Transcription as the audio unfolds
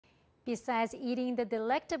Besides eating the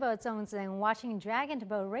delectable zongzi and watching dragon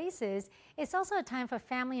boat races, it's also a time for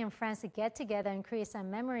family and friends to get together and create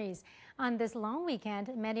some memories. On this long weekend,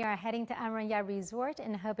 many are heading to ARANYA Resort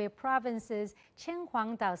in Hebei Province's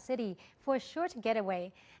Qianhuangdao City for a short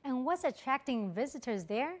getaway. And what's attracting visitors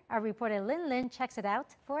there? Our reporter Lin checks it out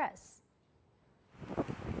for us.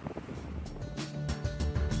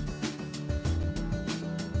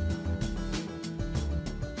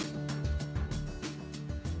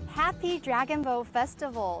 Happy Dragon Boat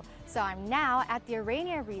Festival! So I'm now at the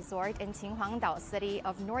ARANYA Resort in Qianhuangdao City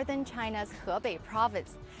of northern China's Hebei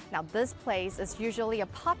Province. Now this place is usually a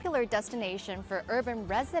popular destination for urban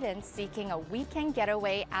residents seeking a weekend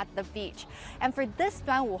getaway at the beach. And for this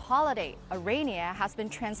Duanwu holiday, ARANYA has been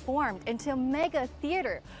transformed into a mega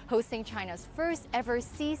theater, hosting China's first ever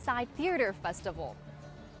seaside theater festival.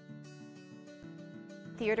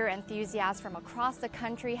 Theater enthusiasts from across the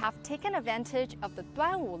country have taken advantage of the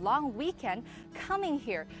Duanwu long weekend, coming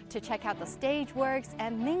here to check out the stage works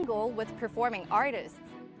and mingle with performing artists.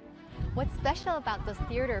 What's special about this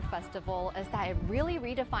theater festival is that it really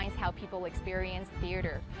redefines how people experience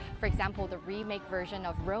theater. For example, the remake version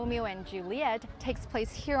of Romeo and Juliet takes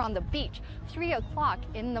place here on the beach, 3 o'clock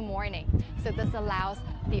in the morning. So this allows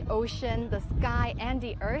the ocean, the sky, and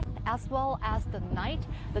the earth, as well as the night,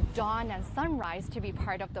 the dawn and sunrise to be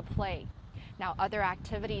part of the play. Now, other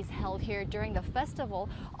activities held here during the festival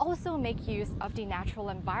also make use of the natural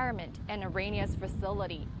environment and ARANYA's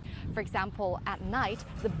facility. For example, at night,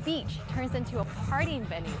 the beach turns into a party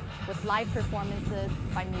venue with live performances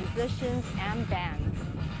by musicians and bands.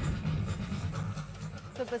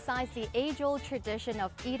 So besides the age-old tradition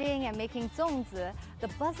of eating and making zongzi, the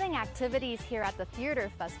buzzing activities here at the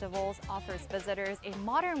theater festivals offers visitors a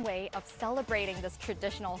modern way of celebrating this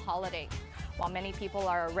traditional holiday. While many people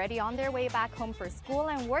are already on their way back home for school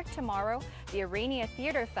and work tomorrow, the ARANYA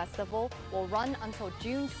Theater Festival will run until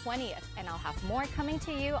June 20th, and I'll have more coming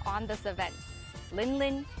to you on this event.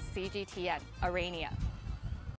 Lin, CGTN, ARANYA.